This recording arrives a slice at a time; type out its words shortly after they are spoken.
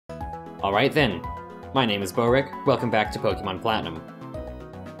Alright then, my name is Boric, welcome back to Pokemon Platinum.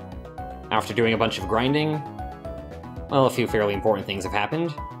 After doing a bunch of grinding, well, a few fairly important things have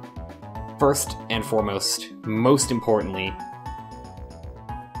happened. First and foremost, most importantly,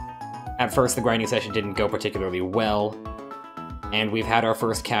 at first the grinding session didn't go particularly well, and we've had our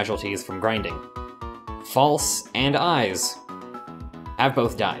first casualties from grinding. False and Eyes have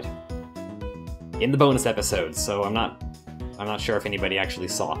both died. In the bonus episode, so I'm not sure if anybody actually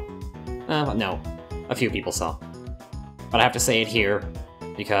saw. No, a few people saw. But I have to say it here,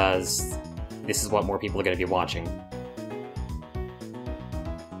 because this is what more people are going to be watching.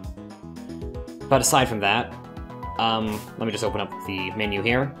 But aside from that, let me just open up the menu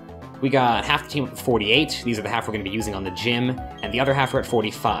here. We got half the team up at 48, these are the half we're going to be using on the gym, and the other half are at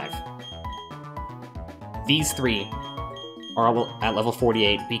 45. These three are at level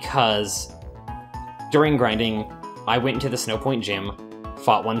 48 because during grinding, I went into the Snowpoint Gym,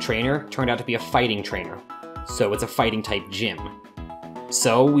 fought one trainer, turned out to be a fighting trainer. So it's a fighting type gym.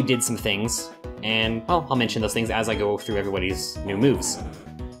 So we did some things, and well, I'll mention those things as I go through everybody's new moves.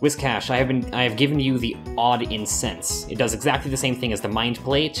 Whiscash, I have given you the Odd Incense. It does exactly the same thing as the Mind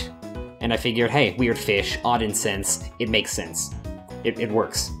Plate, and I figured, hey, weird fish, Odd Incense, it makes sense. It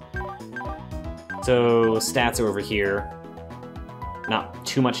works. So stats are over here. Not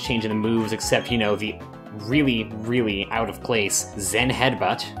too much change in the moves, except, you know, the really, really out of place Zen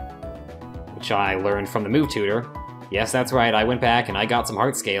Headbutt, which I learned from the move tutor. Yes, that's right, I went back and I got some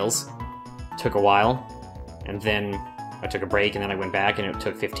heart scales. Took a while, and then I took a break, and then I went back and it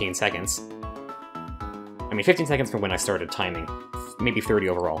took 15 seconds. I mean, 15 seconds from when I started timing. Maybe 30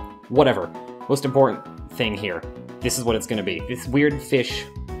 overall. Whatever. Most important thing here. This is what it's gonna be. This weird fish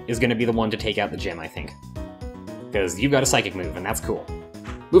is gonna be the one to take out the gym, I think. Because you've got a psychic move, and that's cool.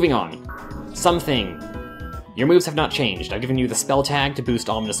 Moving on. Something. Your moves have not changed. I've given you the spell tag to boost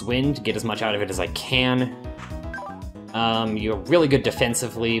Ominous Wind, to get as much out of it as I can. You're really good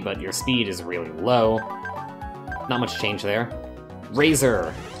defensively, but your speed is really low. Not much change there.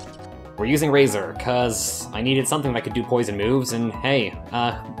 Razor. We're using Razor, because I needed something that could do poison moves, and hey,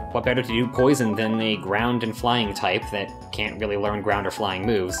 what better to do poison than a ground and flying type that can't really learn ground or flying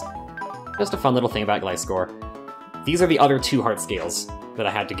moves. Just a fun little thing about Gliscor. These are the other two heart scales that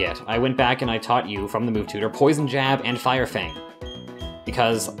I had to get. I went back and I taught you from the move tutor Poison Jab and Fire Fang,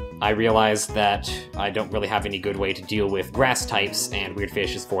 because I realized that I don't really have any good way to deal with grass types, and Weird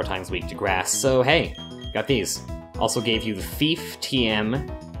Fish is 4 times weak to grass, so hey, got these. Also gave you the Thief TM,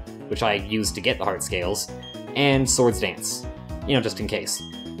 which I used to get the heart scales, and Swords Dance. You know, just in case.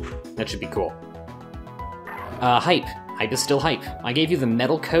 That should be cool. Hype. Hype is still hype. I gave you the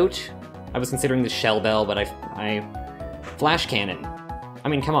Metal Coat. I was considering the Shell Bell, but I Flash Cannon. I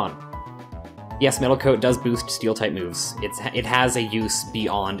mean, come on. Yes, Metal Coat does boost Steel-type moves. It has a use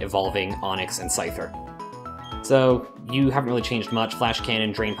beyond evolving Onyx and Scyther. So, you haven't really changed much. Flash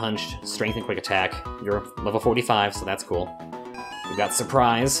Cannon, Drain Punch, Strength and Quick Attack. You're level 45, so that's cool. We've got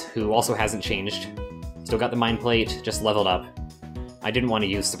Surprise, who also hasn't changed. Still got the Mind Plate, just leveled up. I didn't want to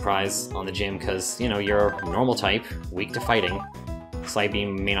use Surprise on the gym because, you know, you're a normal type, weak to fighting.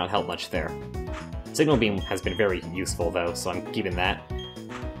 Psybeam may not help much there. Signal Beam has been very useful, though, so I'm keeping that.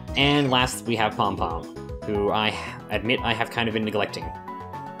 And last, we have Pom Pom, who I admit I have kind of been neglecting.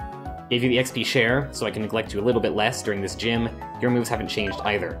 Gave you the XP share, so I can neglect you a little bit less during this gym. Your moves haven't changed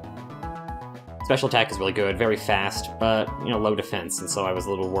either. Special attack is really good, very fast, but, you know, low defense, and so I was a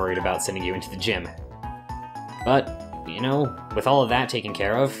little worried about sending you into the gym. But, you know, with all of that taken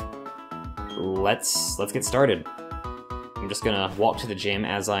care of, let's get started. I'm just gonna walk to the gym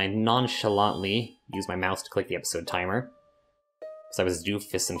as I nonchalantly use my mouse to click the episode timer. Because I was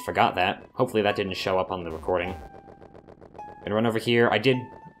doofus and forgot that. Hopefully that didn't show up on the recording. Gonna run over here. I did...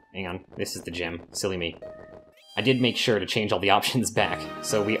 Hang on, this is the gym. Silly me. I did make sure to change all the options back,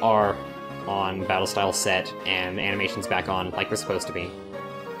 so we are on Battle Style set, and animation's back on like we're supposed to be.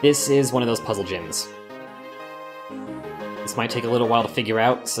 This is one of those puzzle gyms. This might take a little while to figure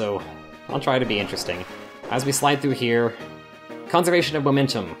out, so I'll try to be interesting. As we slide through here, conservation of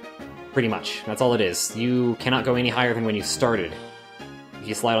momentum, pretty much. That's all it is. You cannot go any higher than when you started. If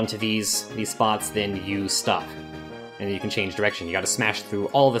you slide onto these spots, then you stop. And then you can change direction. You gotta smash through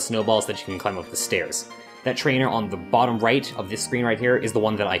all the snowballs that you can climb up the stairs. That trainer on the bottom right of this screen right here is the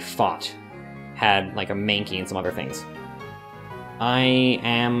one that I fought. Had, like, a Mankey and some other things.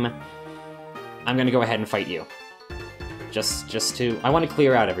 I'm gonna go ahead and fight you. Just to... I want to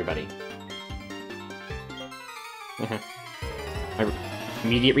clear out everybody. My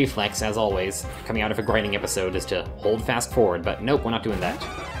immediate reflex, as always, coming out of a grinding episode, is to hold fast forward, but nope, we're not doing that.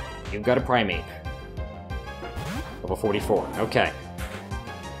 You've got a Primeape. Level 44, okay.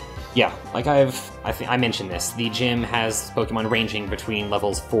 Yeah, like I mentioned this, the gym has Pokemon ranging between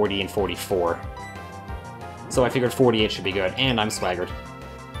levels 40 and 44. So I figured 48 should be good, and I'm swaggered.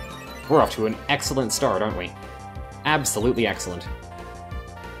 We're off to an excellent start, aren't we? Absolutely excellent.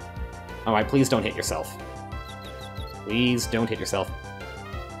 Alright, please don't hit yourself. Please don't hit yourself.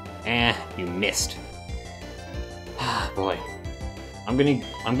 You missed. Ah, boy. I'm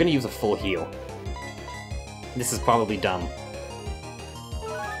gonna use a full heal. This is probably dumb.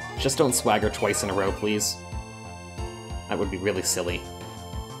 Just don't swagger twice in a row, please. That would be really silly.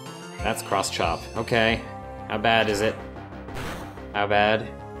 That's cross-chop. Okay. How bad is it? How bad?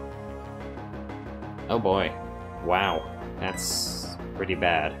 Oh boy. Wow. That's pretty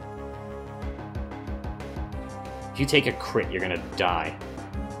bad. If you take a crit, you're gonna die.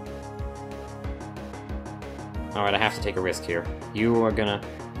 Alright, I have to take a risk here. You are gonna...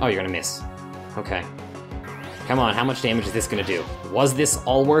 Oh, you're gonna miss. Okay. Come on, how much damage is this gonna do? Was this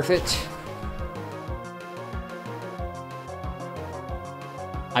all worth it?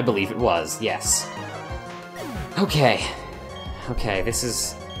 I believe it was, yes. Okay. Okay,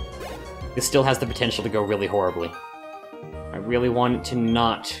 this still has the potential to go really horribly. I really want it to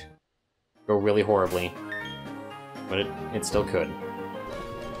not go really horribly. But it still could.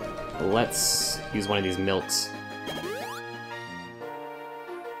 Let's use one of these milks.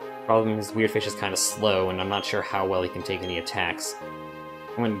 Problem is, Weirdfish is kind of slow, and I'm not sure how well he can take any attacks.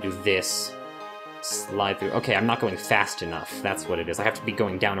 I'm going to do this. Slide through. Okay, I'm not going fast enough. That's what it is. I have to be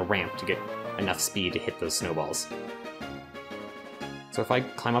going down a ramp to get enough speed to hit those snowballs. So if I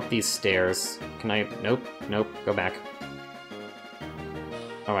climb up these stairs... Can I... Nope. Nope. Go back.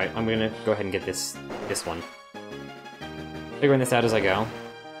 Alright, I'm gonna go ahead and get this one. Figuring this out as I go.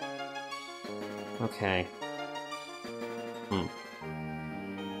 Okay.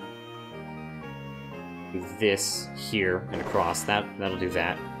 This here and across. That'll do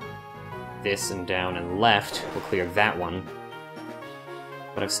that. This and down and left will clear that one.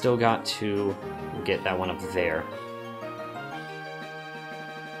 But I've still got to get that one up there.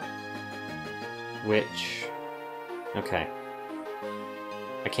 Which... Okay.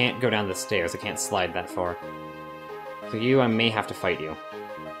 I can't go down the stairs. I can't slide that far. So you, I may have to fight you.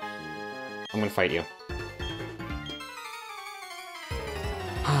 I'm gonna fight you.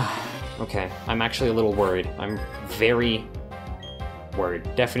 Okay, I'm actually a little worried. I'm very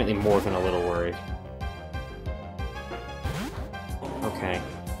worried. Definitely more than a little worried. Okay.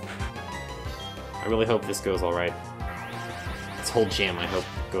 I really hope this goes alright. This whole gym, I hope,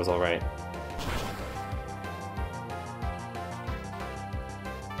 goes alright.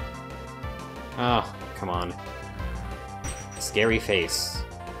 Oh, come on. Scary face.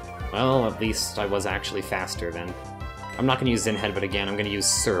 Well, at least I was actually faster then. I'm not going to use Zen Head, but again, I'm going to use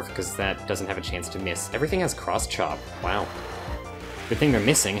Surf, because that doesn't have a chance to miss. Everything has Cross-Chop. Wow. Good thing they're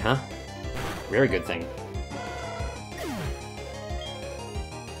missing, huh? Very good thing.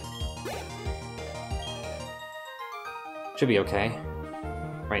 Should be okay.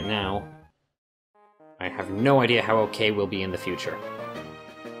 Right now, I have no idea how okay we'll be in the future.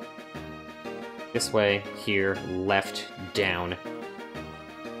 This way, here, left, down.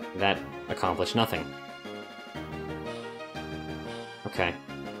 That accomplished nothing. Okay.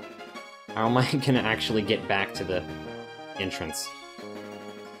 How am I gonna actually get back to the entrance?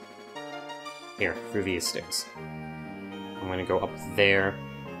 Here, through these stairs. I'm gonna go up there.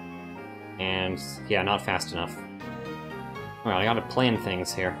 And, yeah, not fast enough. Well, I gotta plan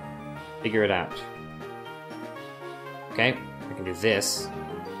things here. Figure it out. Okay, I can do this.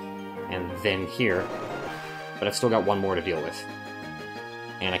 And then here. But I've still got one more to deal with.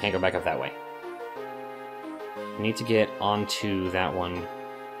 And I can't go back up that way. I need to get onto that one.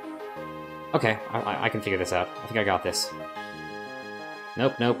 Okay, I can figure this out. I think I got this.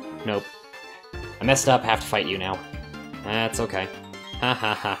 Nope, nope, nope. I messed up, have to fight you now. That's okay. Ha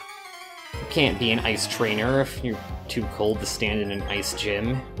ha ha. You can't be an ice trainer if you're too cold to stand in an ice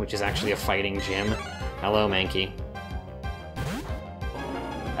gym, which is actually a fighting gym. Hello, Mankey.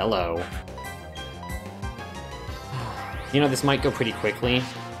 Hello. You know, this might go pretty quickly,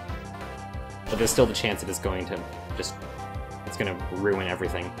 but there's still the chance that it's going to just... It's gonna ruin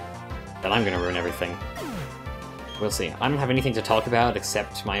everything. That I'm gonna ruin everything. We'll see. I don't have anything to talk about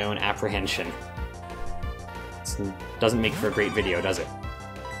except my own apprehension. It doesn't make for a great video, does it?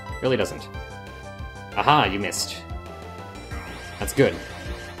 Really doesn't. Aha, you missed. That's good.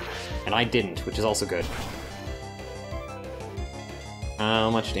 And I didn't, which is also good. How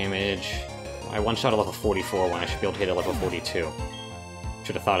much damage? I one-shot a level 44 when I should be able to hit a level 42.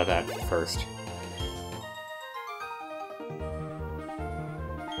 Should have thought of that first.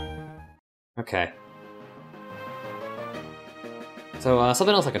 Okay. So,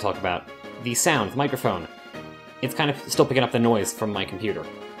 something else I can talk about. The sound, the microphone. It's kind of still picking up the noise from my computer.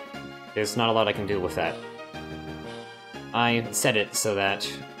 There's not a lot I can do with that. I set it so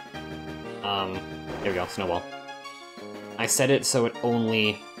that... there we go, snowball. I set it so it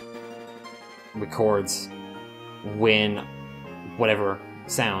only records when whatever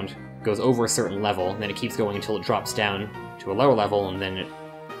sound goes over a certain level, and then it keeps going until it drops down to a lower level, and then it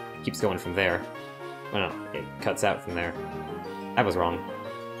keeps going from there. Oh no, it cuts out from there. That was wrong.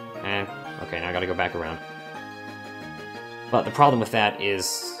 Okay, now I gotta go back around. But the problem with that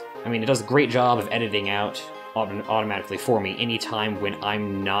is, I mean, it does a great job of editing out automatically for me anytime when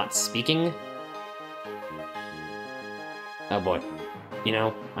I'm not speaking. Oh boy. You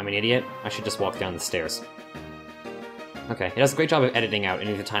know, I'm an idiot. I should just walk down the stairs. Okay, it does a great job of editing out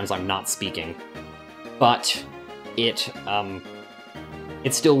any of the times I'm not speaking. But it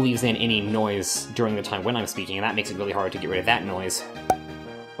still leaves in any noise during the time when I'm speaking, and that makes it really hard to get rid of that noise.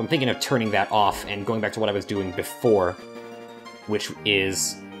 I'm thinking of turning that off and going back to what I was doing before, which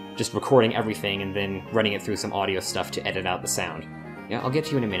is just recording everything and then running it through some audio stuff to edit out the sound. Yeah, I'll get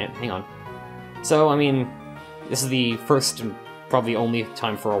to you in a minute. Hang on. So, I mean, this is the first and probably only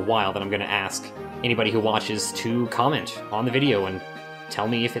time for a while that I'm going to ask anybody who watches to comment on the video and tell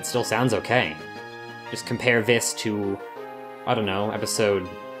me if it still sounds okay. Just compare this to, I don't know, episode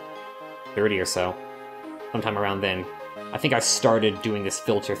 30 or so. Sometime around then. I think I started doing this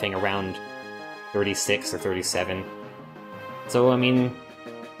filter thing around 36 or 37. So, I mean,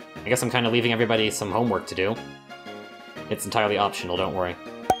 I guess I'm kind of leaving everybody some homework to do. It's entirely optional, don't worry.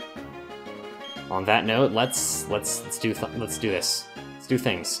 On that note, let's do this. Let's do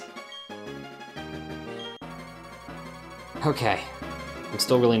things. Okay. I'm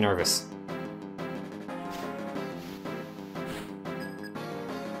still really nervous.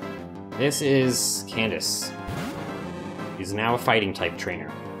 This is Candace. She's now a fighting type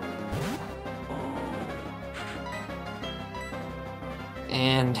trainer.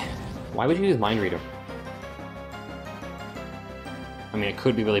 And why would you use Mind Reader? I mean, it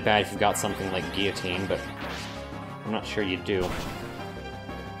could be really bad if you've got something like Guillotine, but I'm not sure you do.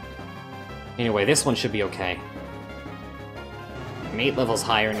 Anyway, this one should be okay. I'm 8 levels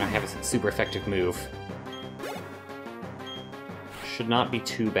higher and I have a super effective move. Should not be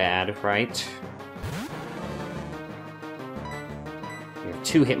too bad, right? We have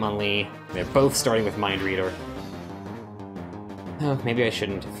 2 Hitmonlee. They're both starting with Mind Reader. Oh, maybe I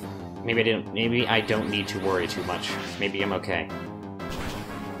shouldn't have. Maybe I didn't. Maybe I don't need to worry too much. Maybe I'm okay.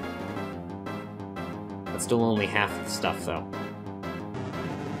 But still only half of the stuff, though.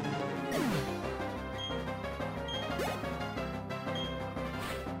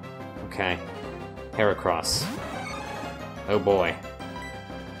 Okay. Heracross. Oh boy.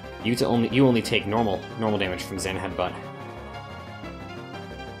 You only take normal damage from Zen Headbutt.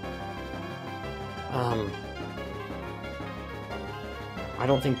 I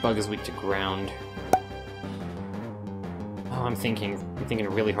don't think Bug is weak to ground. Oh, I'm thinking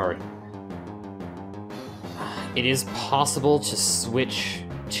really hard. It is possible to switch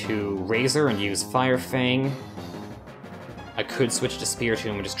to Razor and use Fire Fang. I could switch to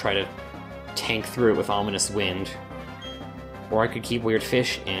Spiritomb and just try to tank through it with Ominous Wind. Or I could keep Weird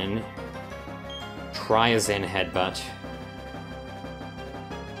Fish in, try a Zen Headbutt.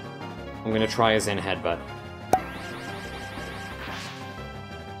 I'm gonna try a Zen Headbutt.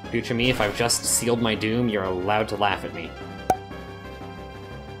 Future me, if I've just sealed my doom, you're allowed to laugh at me.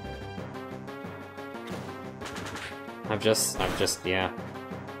 Yeah.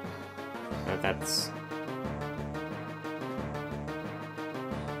 That's...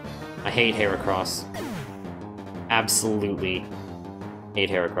 I hate Heracross. Absolutely hate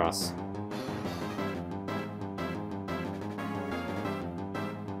Heracross.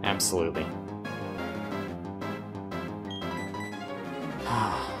 Absolutely.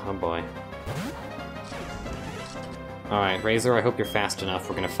 Oh boy. Alright, Razor, I hope you're fast enough.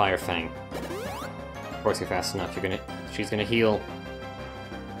 We're gonna Fire Fang. Of course you're fast enough. She's gonna heal.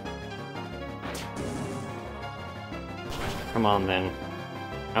 Come on, then.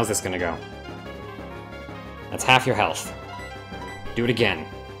 How's this gonna go? That's half your health. Do it again.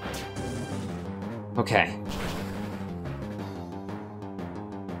 Okay.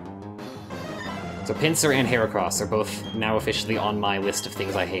 So Pinsir and Heracross are both now officially on my list of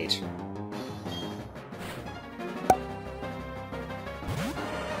things I hate.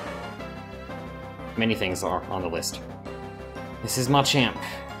 Many things are on the list. This is Machamp.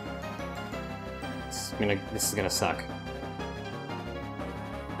 This is gonna suck.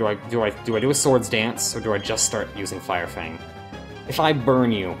 Do I do a Swords Dance, or do I just start using Fire Fang? If I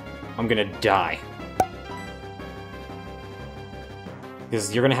burn you, I'm gonna die.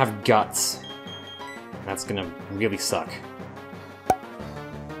 Because you're gonna have guts. That's gonna really suck.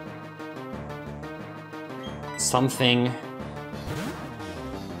 Something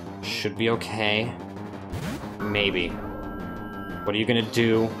should be okay. Maybe. What are you gonna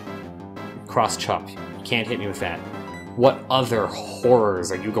do? Cross chop. You can't hit me with that. What other horrors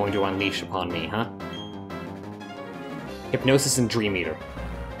are you going to unleash upon me, huh? Hypnosis and Dream Eater.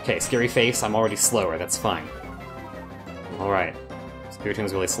 Okay, Scary Face, I'm already slower, that's fine. Alright. Spiritomb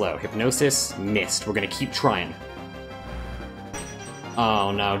was really slow. Hypnosis, missed. We're gonna keep trying.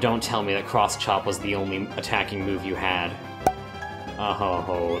 Oh no, don't tell me that Cross Chop was the only attacking move you had.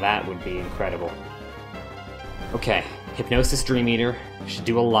 Oh, that would be incredible. Okay, Hypnosis Dream Eater should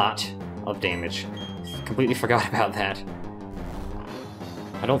do a lot of damage. Completely forgot about that.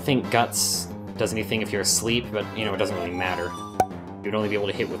 I don't think Guts does anything if you're asleep, but, you know, it doesn't really matter. You'd only be able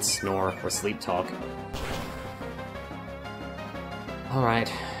to hit with Snore or Sleep Talk. Alright,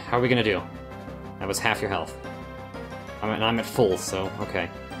 how are we gonna do? That was half your health. I'm at full, so, okay.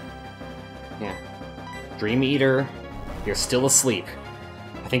 Yeah. Dream Eater, you're still asleep.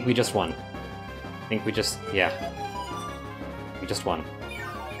 I think we just won. I think we just... yeah. We just won.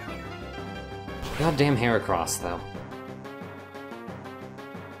 Goddamn Heracross, though.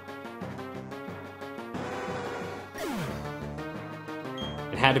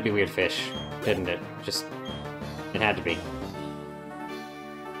 It had to be Weird Fish, didn't it? Just... it had to be.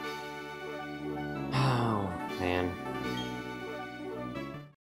 Oh, man.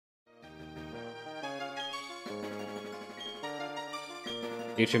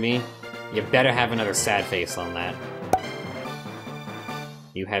 Future me, you better have another sad face on that.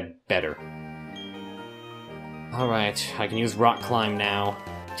 You had better. Alright, I can use Rock Climb now.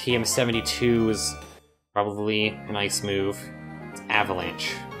 TM72 is probably an ice move. It's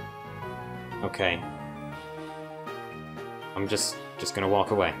Avalanche. Okay. I'm just gonna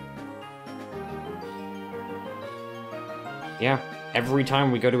walk away. Yeah, every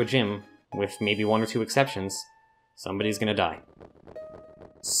time we go to a gym, with maybe one or two exceptions, somebody's gonna die.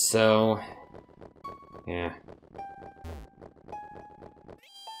 So... yeah.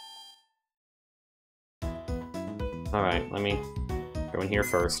 Alright, let me go in here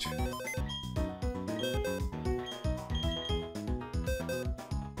first.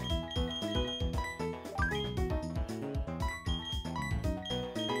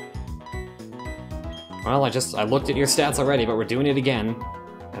 Well, I looked at your stats already, but we're doing it again.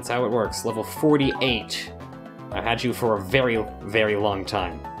 That's how it works. Level 48. I've had you for a very, very long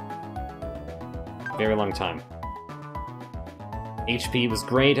time. Very long time. HP was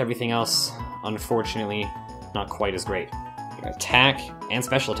great, everything else, unfortunately, not quite as great. Your attack and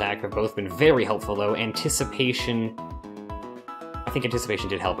special attack have both been very helpful, though. Anticipation... I think Anticipation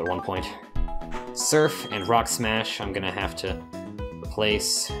did help at one point. Surf and Rock Smash, I'm gonna have to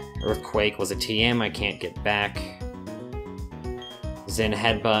replace. Earthquake was a TM, I can't get back. Zen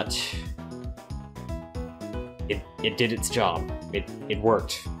Headbutt... It did its job. It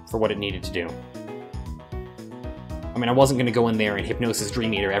worked for what it needed to do. I mean, I wasn't gonna go in there and Hypnosis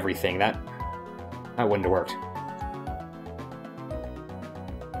Dream Eater everything. That wouldn't have worked.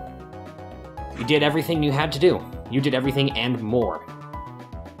 You did everything you had to do. You did everything and more.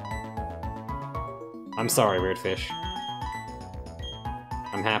 I'm sorry, Weird Fish.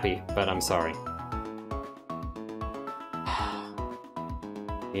 I'm happy, but I'm sorry.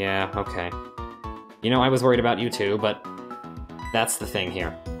 Yeah, okay. You know, I was worried about you too, but that's the thing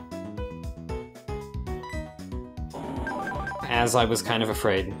here. As I was kind of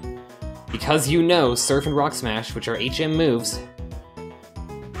afraid. Because you know Surf and Rock Smash, which are HM moves,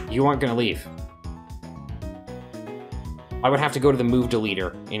 you aren't gonna leave. I would have to go to the move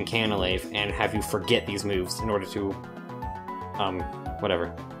deleter in Canalave and have you forget these moves in order to,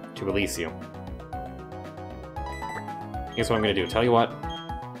 whatever, to release you. Here's what I'm gonna do. Tell you what,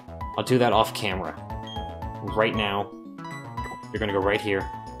 I'll do that off camera. Right now, you're gonna go right here.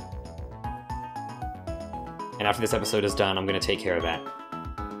 And after this episode is done, I'm gonna take care of that.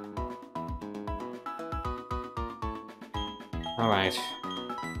 Alright.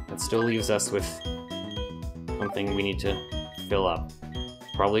 That still leaves us with something we need to fill up.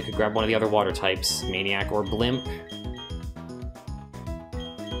 Probably could grab one of the other water types, Maniac or Blimp.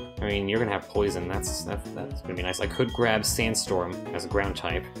 I mean, you're gonna have Poison, that's gonna be nice. I could grab Sandstorm as a ground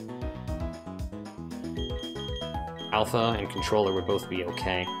type. Alpha and Controller would both be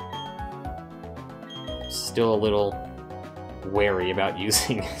okay. Still a little wary about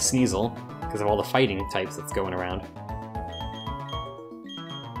using Sneasel, because of all the fighting types that's going around.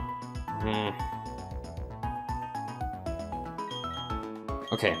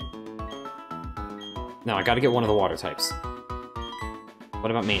 Okay. Now, I gotta get one of the water types. What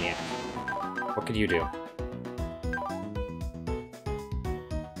about Maniac? What could you do?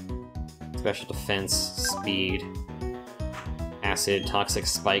 Special defense, speed, acid, toxic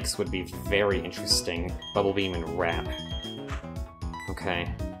spikes would be very interesting. Bubble beam and wrap.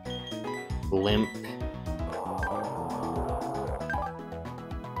 Okay. Limp.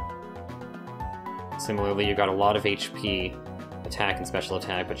 Similarly, you got a lot of HP, attack and special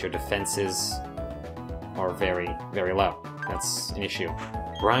attack, but your defenses are very, very low. That's an issue.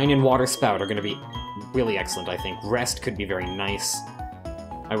 Brine and Water Spout are going to be really excellent, I think. Rest could be very nice.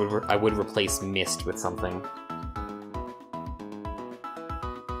 I would replace Mist with something.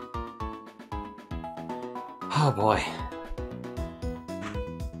 Oh boy.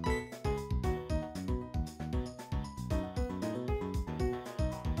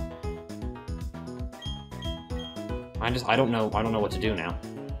 I don't know what to do now.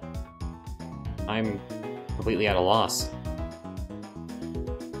 I'm completely at a loss.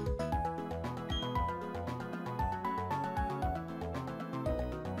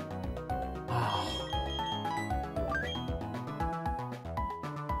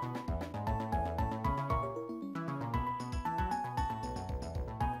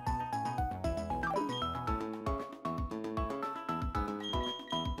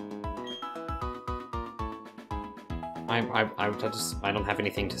 I don't have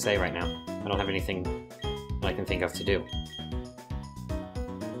anything to say right now. I don't have anything that I can think of to do.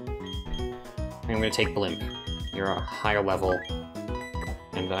 I'm gonna take Blimp. You're a higher level,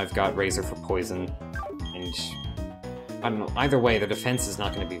 and I've got Razor for poison, and I don't know, either way, the defense is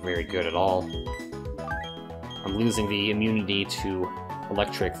not gonna be very good at all. I'm losing the immunity to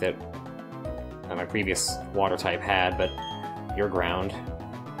electric that my previous water type had, but you're ground.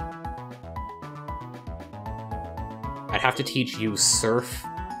 I'd have to teach you Surf.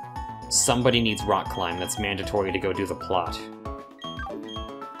 Somebody needs Rock Climb. That's mandatory to go do the plot.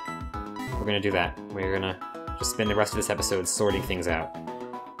 We're gonna do that. We're gonna just spend the rest of this episode sorting things out.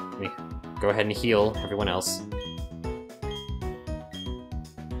 Let me go ahead and heal everyone else.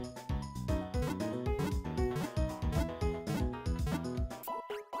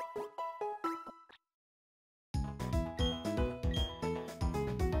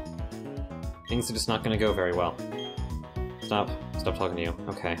 Things are just not gonna go very well. Stop talking to you.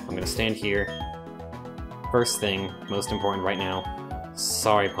 Okay, I'm gonna stand here. First thing, most important right now.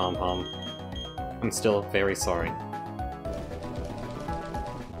 Sorry, Pom-Pom. I'm still very sorry. I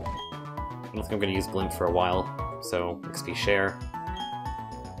don't think I'm gonna use Blimp for a while, so XP share.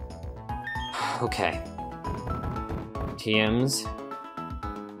 Okay. TMs.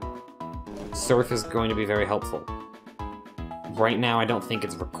 Surf is going to be very helpful. Right now, I don't think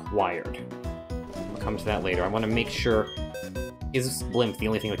it's required. I'll come to that later. I want to make sure... Is Blimp the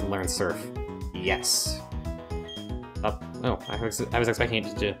only thing that can learn Surf? Yes. Oh, I was expecting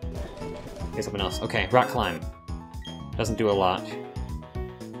it to say something else. Okay, Rock Climb. Doesn't do a lot.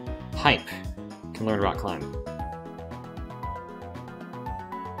 Hype can learn Rock Climb.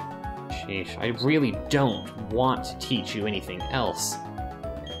 Sheesh, I really don't want to teach you anything else.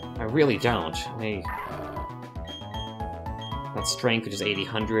 I really don't. That Strength, which is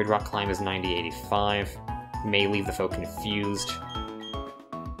 80-100, Rock Climb is 90-85. May leave the foe confused.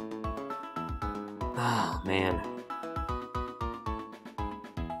 Oh, man.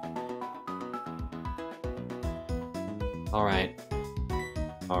 Alright.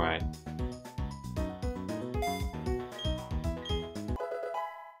 Alright.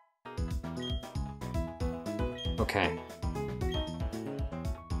 Okay.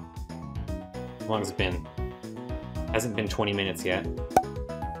 How long has it been? Hasn't been 20 minutes yet.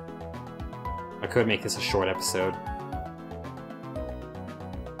 I could make this a short episode.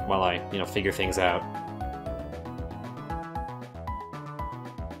 While I, figure things out.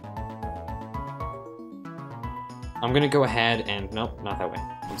 I'm gonna go ahead and... Nope, not that way.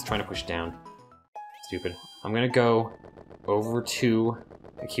 I'm just trying to push down. Stupid. I'm gonna go over to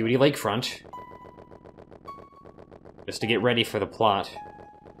Acuity Lakefront. Just to get ready for the plot.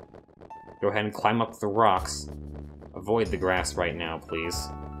 Go ahead and climb up the rocks. Avoid the grass right now, please.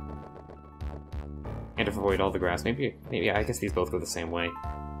 And avoid all the grass. Maybe, I guess these both go the same way.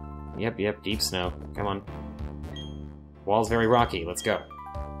 Yep, deep snow. Come on. Wall's very rocky, let's go.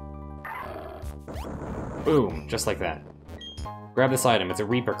 Boom, just like that. Grab this item, it's a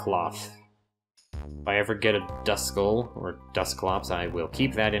Reaper Cloth. If I ever get a Duskull or Dusclops, I will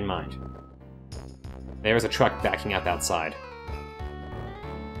keep that in mind. There's a truck backing up outside.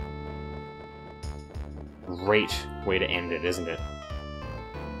 Great way to end it, isn't it?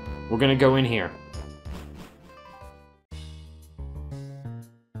 We're gonna go in here.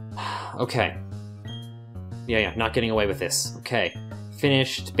 Okay. Yeah, not getting away with this. Okay.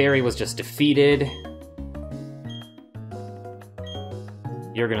 finished. Barry was just defeated.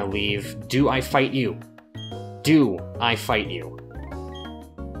 You're gonna leave. Do I fight you? Do I fight you?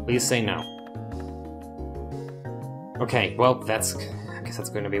 Please say no. Okay, well, I guess that's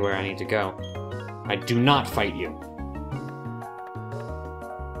going to be where I need to go. I do not fight you.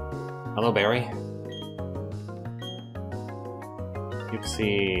 Hello, Barry.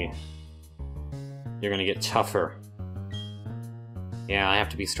 Yuxi. You're gonna get tougher. Yeah, I have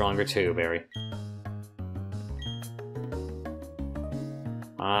to be stronger too, Barry.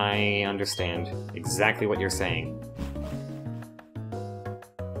 I understand exactly what you're saying.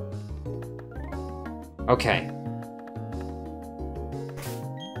 Okay.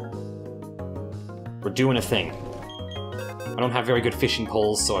 We're doing a thing. I don't have very good fishing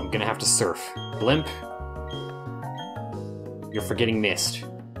poles, so I'm gonna have to surf. Blimp. You're forgetting Mist.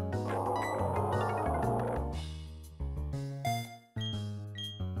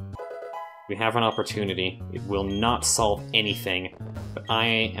 We have an opportunity. It will not solve anything, but I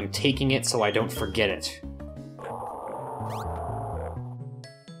am taking it so I don't forget it.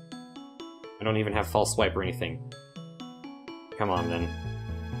 I don't even have false swipe or anything. Come on, then.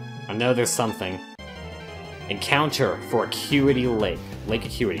 I know there's something. Encounter for Acuity Lake. Lake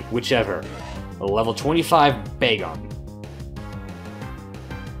Acuity, whichever. A level 25 Bagon.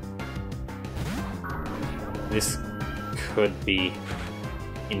 This could be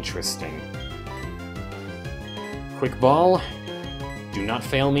interesting. Quick ball. Do not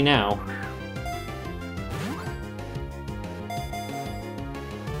fail me now.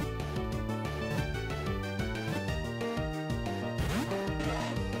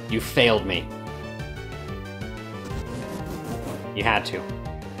 You failed me. You had to.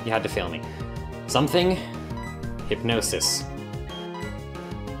 You had to fail me. Something? Hypnosis.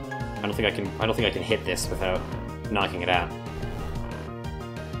 I don't think I can hit this without knocking it out.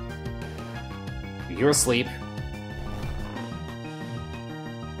 You're asleep.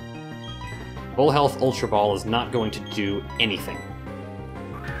 Full health Ultra Ball is not going to do anything.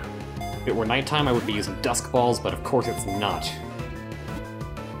 If it were nighttime, I would be using Dusk Balls, but of course it's not.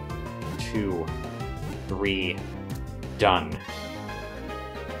 2, 3, done.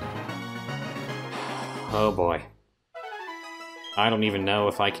 Oh boy. I don't even know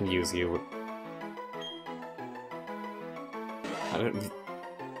if I can use you.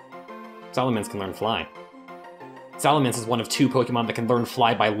 Salamence can learn Fly. Salamence is one of 2 Pokemon that can learn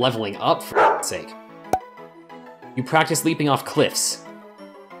Fly by leveling up, for f***'s sake. You practice leaping off cliffs.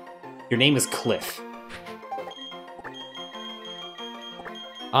 Your name is Cliff.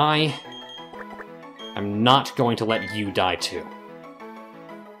 I am not going to let you die too.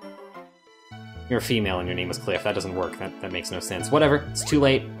 You're a female and your name is Cliff. That doesn't work. That makes no sense. Whatever. It's too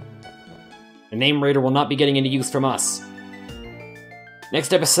late. The name raider will not be getting into use from us.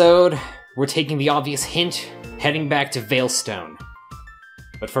 Next episode, we're taking the obvious hint, heading back to Veilstone.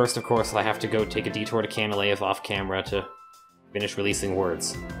 But first, of course, I have to go take a detour to Canalave off-camera to finish releasing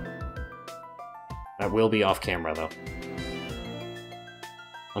words. That will be off-camera, though.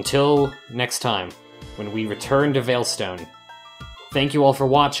 Until next time, when we return to Veilstone, thank you all for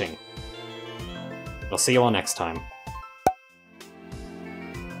watching. I'll see you all next time.